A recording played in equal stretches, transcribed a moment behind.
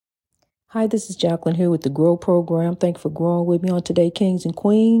Hi, this is Jacqueline here with the Grow Program. Thank you for growing with me on today, Kings and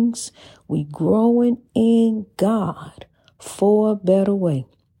Queens. We growing in God for a better way.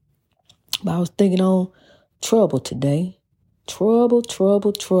 But I was thinking on trouble today. Trouble,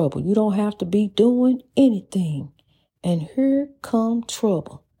 trouble, trouble. You don't have to be doing anything. And here come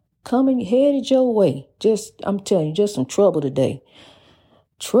trouble. Coming headed your way. I'm telling you, just some trouble today.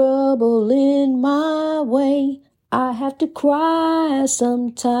 Trouble in my way. I have to cry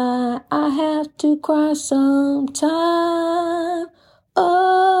sometime. I have to cry sometime.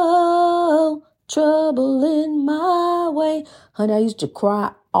 Oh, trouble in my way. Honey, I used to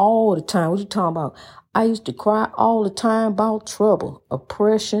cry all the time. What you talking about? I used to cry all the time about trouble,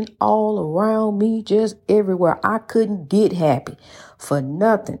 oppression all around me, just everywhere. I couldn't get happy for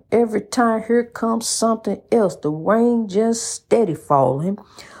nothing. Every time here comes something else. The rain just steady falling.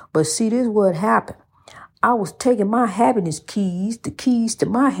 But see, this is what happened. I was taking my happiness keys, the keys to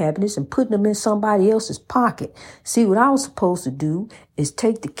my happiness, and putting them in somebody else's pocket. See, what I was supposed to do is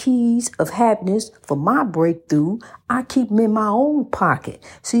take the keys of happiness for my breakthrough. I keep them in my own pocket.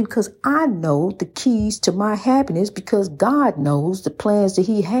 See, because I know the keys to my happiness because God knows the plans that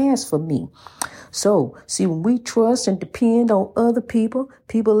he has for me. So, see, when we trust and depend on other people,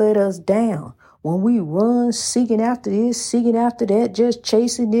 people let us down. When we run seeking after this, seeking after that, just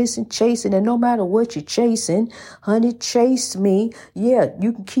chasing this and chasing, and no matter what you're chasing, honey, chase me. Yeah,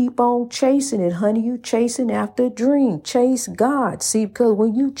 you can keep on chasing it, honey. You chasing after a dream. Chase God. See, because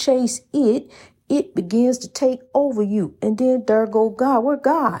when you chase it, it begins to take over you. And then there go God. Where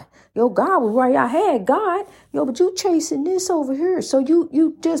God? Yo, God was right. I had God. Yo, but you chasing this over here. So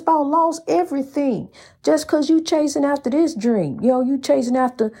you just about lost everything just because you chasing after this dream. Yo, you chasing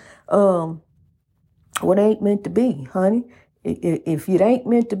after what ain't meant to be, honey. If it ain't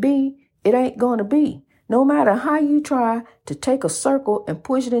meant to be, it ain't going to be. No matter how you try to take a circle and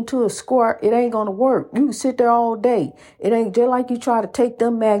push it into a square, it ain't going to work. You can sit there all day. It ain't just like you try to take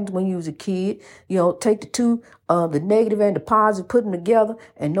them magnets when you was a kid. You know, take the two, the negative and the positive, put them together.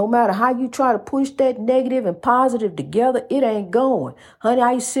 And no matter how you try to push that negative and positive together, it ain't going. Honey,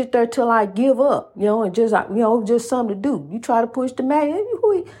 I used to sit there till I give up, and just something to do. You try to push the magnet.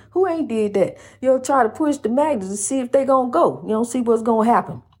 Who ain't did that? Try to push the magnets to see if they going to go. See what's going to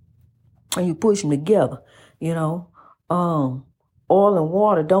happen. And you push them together, oil and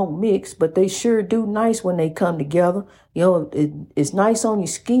water don't mix, but they sure do nice when they come together. It's nice on your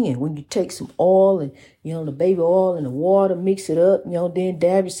skin when you take some oil and, the baby oil and the water, mix it up, then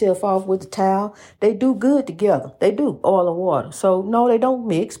dab yourself off with the towel. They do good together. They do, oil and water. So no, they don't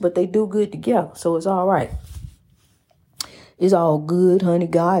mix, but they do good together. So it's all right. It's all good, honey.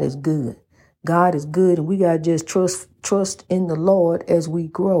 God is good. God is good. And we got to just trust in the Lord as we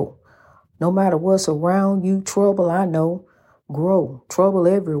grow. No matter what's around you, trouble, I know, grow. Trouble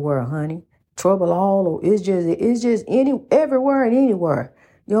everywhere, honey. Trouble all over. It's just everywhere and anywhere.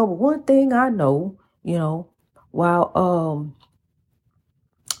 But one thing I know, while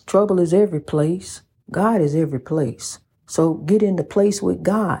trouble is every place, God is every place. So get in the place with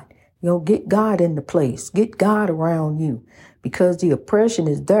God. Get God in the place. Get God around you because the oppression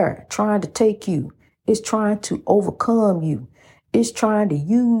is there trying to take you. It's trying to overcome you. It's trying to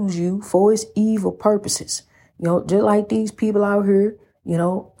use you for its evil purposes. Just like these people out here,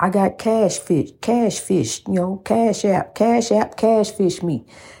 I got cash fish, cash app, cash fish me.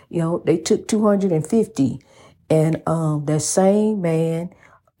 They took 250 and that same man,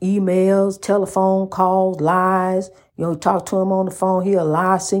 emails, telephone calls, lies, talk to him on the phone, he'll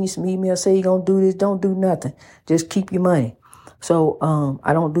lie, send you some emails, say you're going to do this, don't do nothing. Just keep your money. So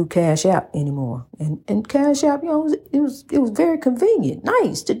I don't do Cash App anymore. And Cash App, it was very convenient,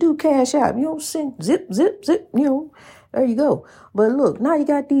 nice to do Cash App. Send zip, there you go. But look, now you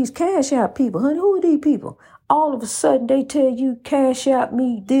got these Cash App people, honey. Who are these people? All of a sudden they tell you Cash App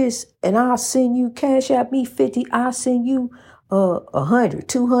me this, and I'll send you Cash App me 50. I'll send you 100,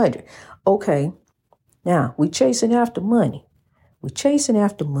 200. Okay. Now we chasing after money.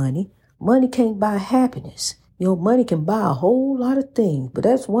 Money can't buy happiness. Money can buy a whole lot of things, but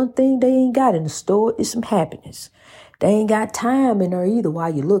that's one thing they ain't got in the store is some happiness. They ain't got time in there either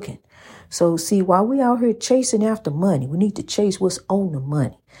while you're looking. So see, while we out here chasing after money, we need to chase what's on the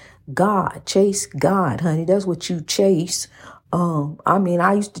money. God, chase God, honey. That's what you chase.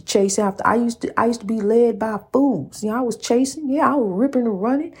 I used to chase after, I used to be led by fools. I was chasing. I was ripping and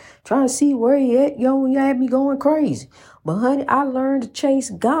running, trying to see where he at. You had me going crazy. But honey, I learned to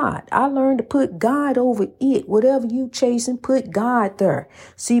chase God. I learned to put God over it. Whatever you chasing, put God there.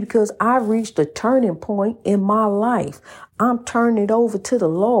 See, because I reached a turning point in my life. I'm turning it over to the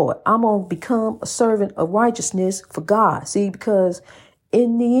Lord. I'm going to become a servant of righteousness for God. See, because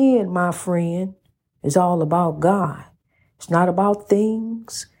in the again, my friend, is all about God. It's not about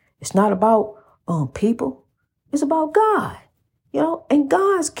things. It's not about people. It's about God, and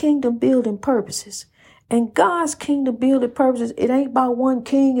God's kingdom building purposes. And God's kingdom building purposes, it ain't about one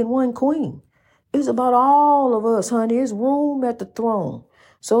king and one queen. It's about all of us, honey. There's room at the throne.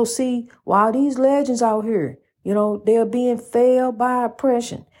 So see, while these legends out here, they're being failed by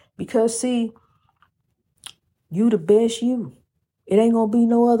oppression. Because see, you the best you. It ain't gonna be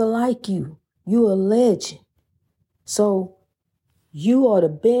no other like you. You a legend. So you are the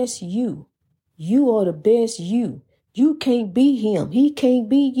best you. You are the best you. You can't be him. He can't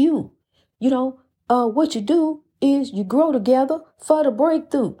be you. What you do is you grow together for the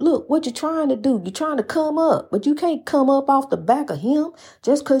breakthrough. Look, what you're trying to do, you're trying to come up, but you can't come up off the back of him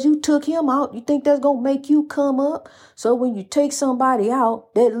just because you took him out. You think that's going to make you come up? So when you take somebody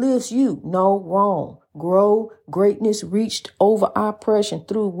out, that lifts you. No, wrong. Grow, greatness reached over oppression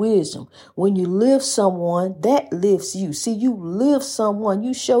through wisdom. When you lift someone, that lifts you. See, you lift someone,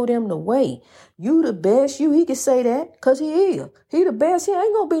 you show them the way. You the best you. He can say that because he is. He the best. He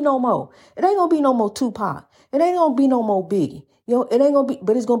ain't going to be no more. It ain't going to be no more Tupac. It ain't going to be no more Biggie. It ain't going to be,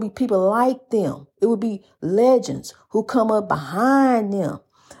 but it's going to be people like them. It would be legends who come up behind them.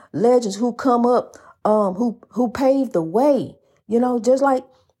 Legends who come up, who paved the way. Just like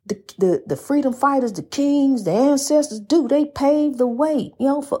the freedom fighters, the kings, the ancestors do. They paved the way,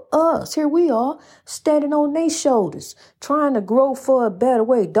 for us. Here we are standing on their shoulders, trying to grow for a better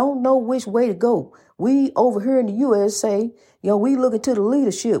way. Don't know which way to go. We over here in the USA, we looking to the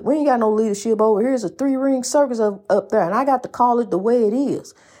leadership. We ain't got no leadership over here. It's a 3-ring circus up there. And I got to call it the way it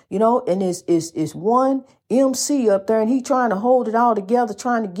is, and it's one MC up there and he trying to hold it all together,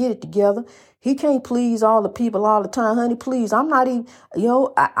 trying to get it together. He can't please all the people all the time, honey. Please, I'm not even,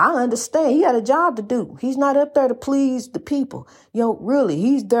 I understand. He had a job to do. He's not up there to please the people. Really,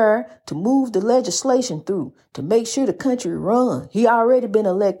 he's there to move the legislation through, to make sure the country run. He already been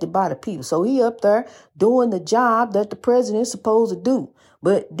elected by the people. So he up there doing the job that the president's supposed to do.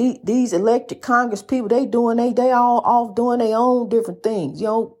 But these elected Congress people, they all off doing their own different things.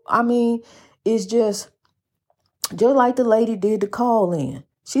 It's just like the lady did the call in.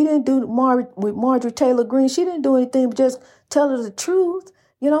 She didn't do with Marjorie Taylor Greene. She didn't do anything but just tell her the truth.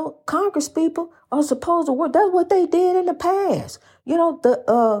 Congress people are supposed to work. That's what they did in the past.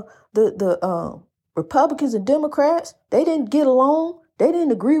 The Republicans and Democrats, they didn't get along. They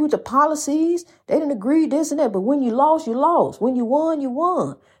didn't agree with the policies. They didn't agree this and that. But when you lost, you lost. When you won, you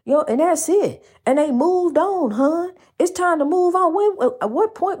won. And that's it. And they moved on, hon. It's time to move on. At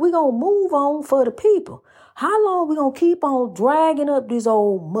what point we gonna move on for the people? How long we gonna keep on dragging up this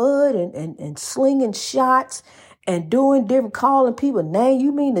old mud and slinging shots and doing different, calling people names?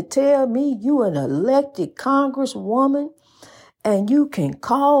 You mean to tell me you an elected congresswoman and you can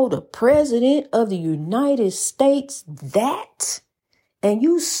call the president of the United States that? And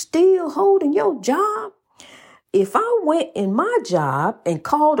you still holding your job? If I went in my job and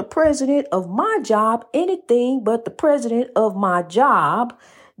called the president of my job anything but the president of my job,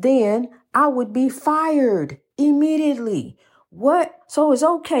 then I would be fired immediately. What? So it's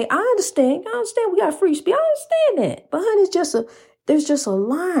okay. I understand. We got free speech. I understand that. But honey, there's just a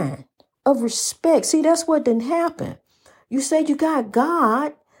line of respect. See, that's what didn't happen. You said you got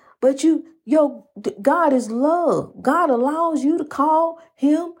God, but God is love. God allows you to call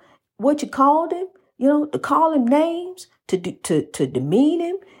him what you called him, to call him names, to demean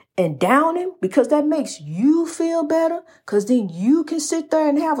him and down him, because that makes you feel better. Because then you can sit there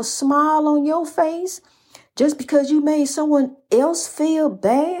and have a smile on your face just because you made someone else feel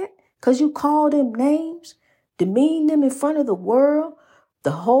bad because you called them names, demean them in front of the world,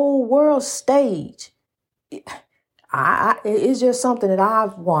 the whole world stage. It's just something that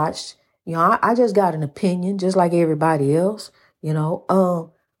I've watched. I just got an opinion just like everybody else,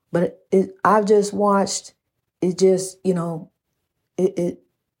 but I've just watched it. Just,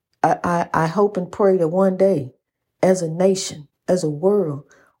 I hope and pray that one day, as a nation, as a world,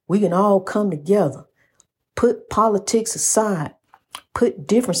 we can all come together, put politics aside, put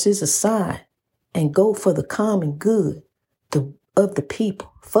differences aside, and go for the common good of the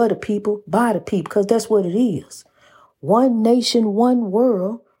people, for the people, by the people, because that's what it is. One nation, one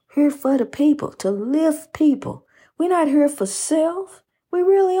world, here for the people, to lift people. We're not here for self. We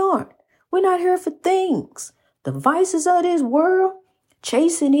really aren't. We're not here for things. The vices of this world,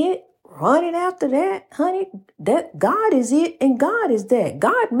 chasing it, running after that, honey, that God is it and God is that.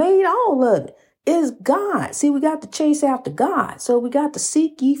 God made all of it. It's God. See, we got to chase after God. So we got to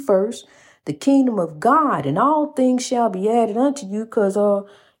seek ye first the kingdom of God, and all things shall be added unto you, because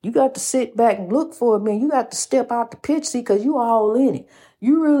you got to sit back and look for it, man. You got to step out the pitch, see, because you all in it.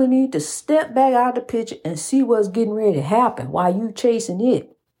 You really need to step back out of the picture and see what's getting ready to happen while you chasing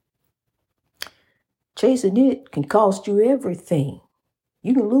it. Chasing it can cost you everything.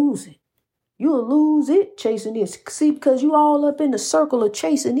 You can lose it. You'll lose it chasing it. See, because you all up in the circle of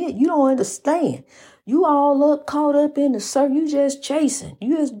chasing it. You don't understand. You all up caught up in the circle. You just chasing.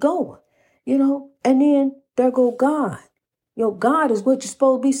 You just going. And then there go God. God is what you're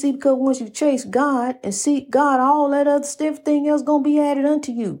supposed to be. See, because once you chase God and seek God, all that other stuff, everything else going to be added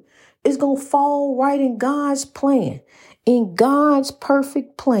unto you. It's going to fall right in God's plan, in God's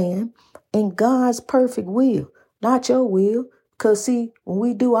perfect plan, in God's perfect will, not your will. Because see, when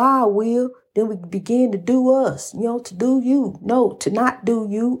we do our will, then we begin to do us, to do you. No, to not do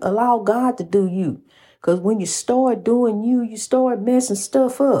you. Allow God to do you. Because when you start doing you, you start messing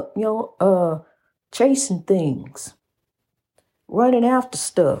stuff up, chasing things, running after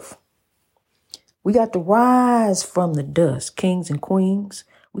stuff. We got to rise from the dust, kings and queens.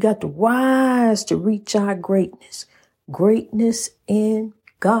 We got to rise to reach our greatness. Greatness in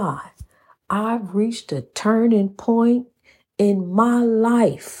God. I've reached a turning point in my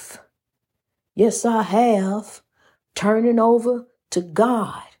life. Yes, I have. Turning over to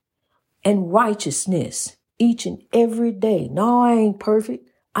God and righteousness each and every day. No, I ain't perfect.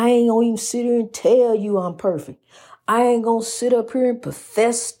 I ain't gonna even sit here and tell you I'm perfect. I ain't gonna sit up here and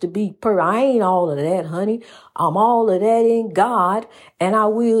profess to be perfect. I ain't all of that, honey. I'm all of that in God. And I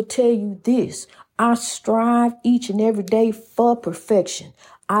will tell you this. I strive each and every day for perfection.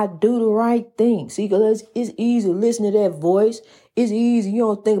 I do the right thing. See, because it's easy to listen to that voice. It's easy. You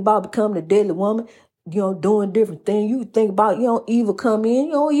don't think about becoming a deadly woman, doing different things. You think about, evil come in,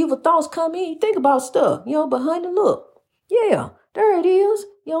 evil thoughts come in. You think about stuff, but honey, look, yeah, there it is,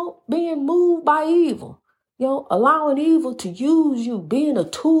 being moved by evil, allowing evil to use you, being a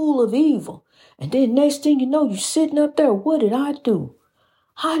tool of evil. And then next thing you know, you're sitting up there. What did I do?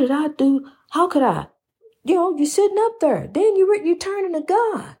 How did I do? How could I? You're sitting up there. Then you're turning to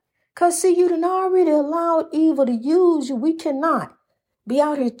God. Because, see, you done already allowed evil to use you. We cannot be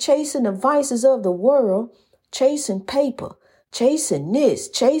out here chasing the vices of the world, chasing paper, chasing this,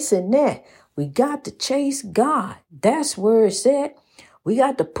 chasing that. We got to chase God. That's where it's at. We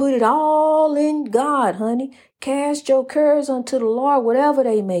got to put it all in God, honey. Cast your cares unto the Lord, whatever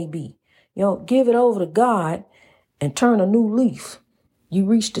they may be. Give it over to God and turn a new leaf. You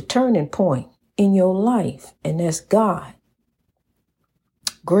reach the turning point in your life, and that's God.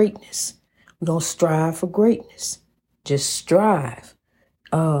 Greatness. We're going to strive for greatness. Just strive.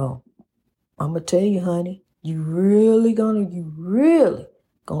 I'm going to tell you, honey, you really gonna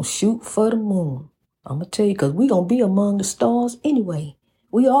shoot for the moon. I'm going to tell you, because we're going to be among the stars anyway.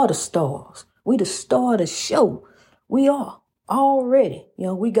 We are the stars. We the star of the show. We are already.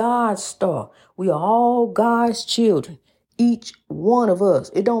 We God's star. We are all God's children. Each one of us.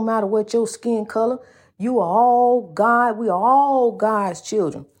 It don't matter what your skin color. You are all God. We are all God's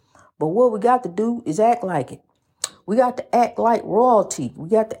children. But what we got to do is act like it. We got to act like royalty. We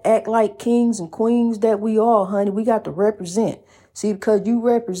got to act like kings and queens that we are, honey. We got to represent. See, because you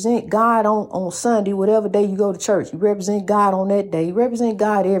represent God on Sunday, whatever day you go to church. You represent God on that day. You represent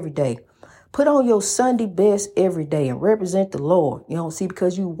God every day. Put on your Sunday best every day and represent the Lord. See,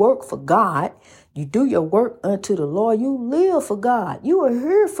 because you work for God. You do your work unto the Lord. You live for God. You are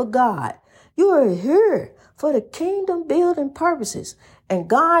here for God. You are here for the kingdom building purposes. And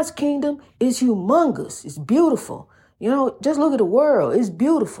God's kingdom is humongous. It's beautiful. Just look at the world. It's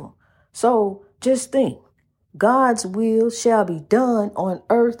beautiful. So just think. God's will shall be done on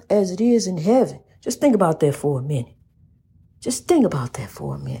earth as it is in heaven. Just think about that for a minute. Just think about that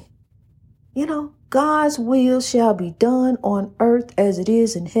for a minute. God's will shall be done on earth as it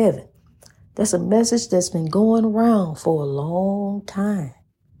is in heaven. That's a message that's been going around for a long time.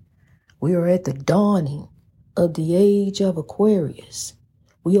 We are at the dawning of the age of Aquarius.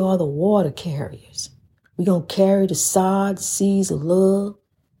 We are the water carriers. We're going to carry the seeds of love.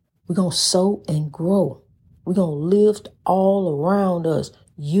 We're going to sow and grow. We're going to lift all around us.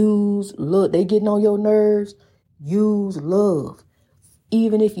 Use love. They getting on your nerves. Use love.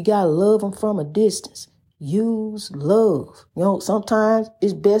 Even if you got to love them from a distance. Use love. Sometimes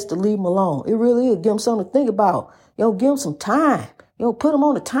it's best to leave them alone. It really is. Give them something to think about. Give them some time. Put them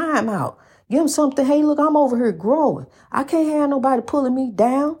on a timeout. Give them something. Hey, look, I'm over here growing. I can't have nobody pulling me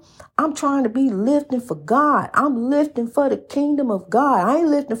down. I'm trying to be lifting for God. I'm lifting for the kingdom of God. I ain't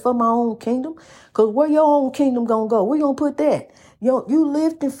lifting for my own kingdom. Because where your own kingdom going to go? Where you going to put that? You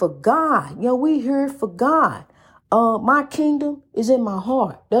lifting for God. We here for God. My kingdom is in my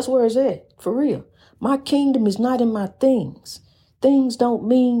heart. That's where it's at. For real. My kingdom is not in my things. Things don't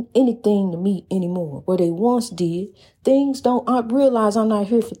mean anything to me anymore. Where they once did. Things don't, I realize I'm not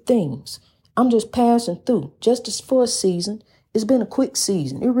here for things. I'm just passing through, just as for a season. It's been a quick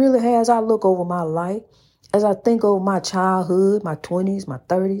season. It really has. I look over my life, as I think over my childhood, my 20s, my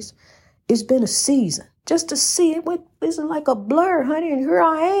 30s. It's been a season. Just to see it, it's like a blur, honey, and here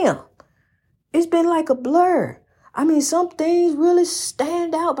I am. It's been like a blur. I mean, some things really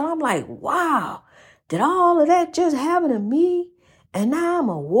stand out, but I'm like, wow, did all of that just happen to me? And now I'm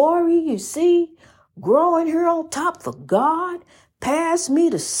a warrior, you see, growing here on top for God. Pass me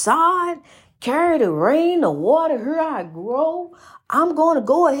the sod, carry the rain, the water, here I grow. I'm going to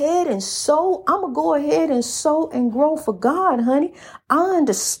go ahead and sow. I'm going to go ahead and sow and grow for God, honey. I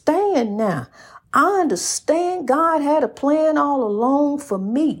understand now. I understand God had a plan all along for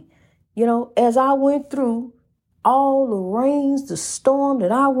me. You know, as I went through all the rains, the storm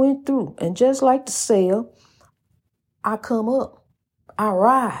that I went through, and just like the sail, I come up. I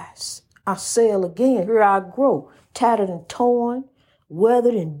rise, I sail again. Here I grow, tattered and torn,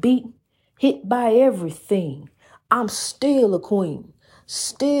 weathered and beaten, hit by everything. I'm still a queen.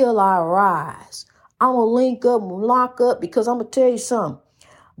 Still I rise. I'm going to link up and lock up because I'm going to tell you something.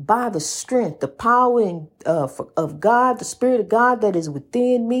 By the strength, the power of God, the Spirit of God that is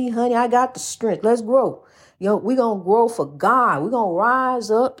within me, honey, I got the strength. Let's grow. You know, we're going to grow for God. We're going to rise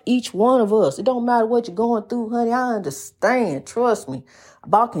up, each one of us. It don't matter what you're going through, honey. I understand. Trust me.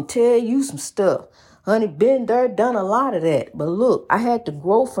 I can tell you some stuff. Honey, been there, done a lot of that. But look, I had to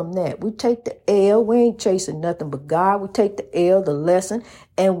grow from that. We take the L. We ain't chasing nothing but God. We take the L, the lesson,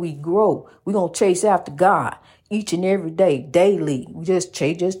 and we grow. We're going to chase after God each and every day, daily. We just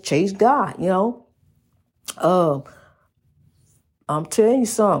chase God, you know. I'm telling you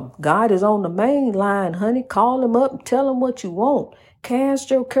something. God is on the main line, honey. Call him up and tell him what you want. Cast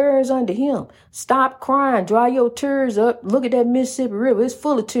your cares unto him. Stop crying. Dry your tears up. Look at that Mississippi River. It's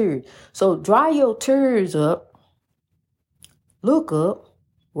full of tears. So dry your tears up. Look up.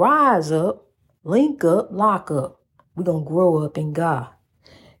 Rise up. Link up. Lock up. We're going to grow up in God.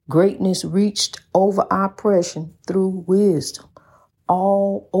 Greatness reached over oppression through wisdom.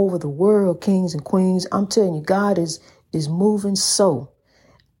 All over the world, kings and queens. I'm telling you, God is moving so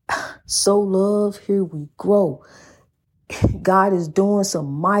love, here we grow. God is doing some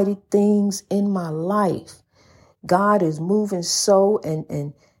mighty things in my life. God is moving so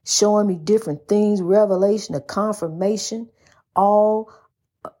and showing me different things, revelation, a confirmation. I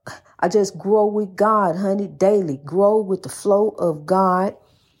just grow with God, honey, daily. Grow with the flow of God.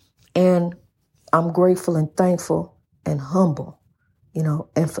 And I'm grateful and thankful and humble, you know,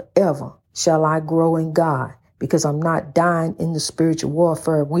 and forever shall I grow in God. Because I'm not dying in the spiritual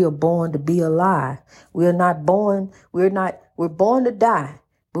warfare. We are born to be alive. We're born to die,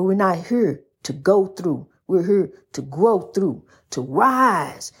 but we're not here to go through. We're here to grow through, to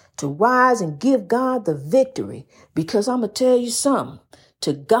rise and give God the victory. Because I'm going to tell you something.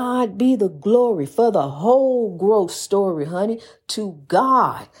 To God be the glory for the whole growth story, honey. To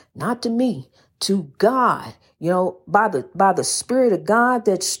God, not to me, to God, you know, by the Spirit of God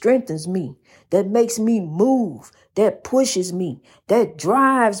that strengthens me. That makes me move, that pushes me, that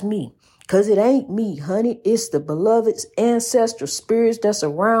drives me. Because it ain't me, honey. It's the beloved's ancestral spirits that's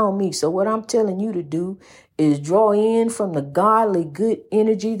around me. So what I'm telling you to do is draw in from the godly good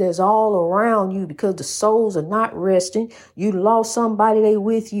energy that's all around you because the souls are not resting. You lost somebody, they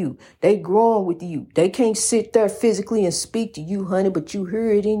with you. They growing with you. They can't sit there physically and speak to you, honey, but you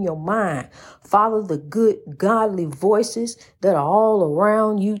hear it in your mind. Follow the good godly voices that are all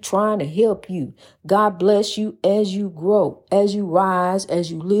around you trying to help you. God bless you as you grow, as you rise, as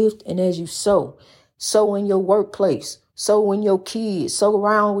you lift, and as you sow. Sow in your workplace. So in your kids, so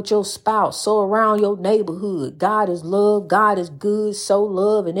around with your spouse, so around your neighborhood. God is love. God is good. So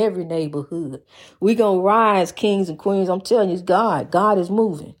love in every neighborhood. We gonna rise, kings and queens. I'm telling you, it's God. God is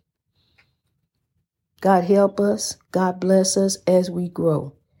moving. God help us. God bless us as we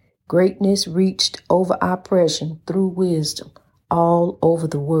grow. Greatness reached over oppression through wisdom all over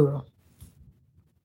the world.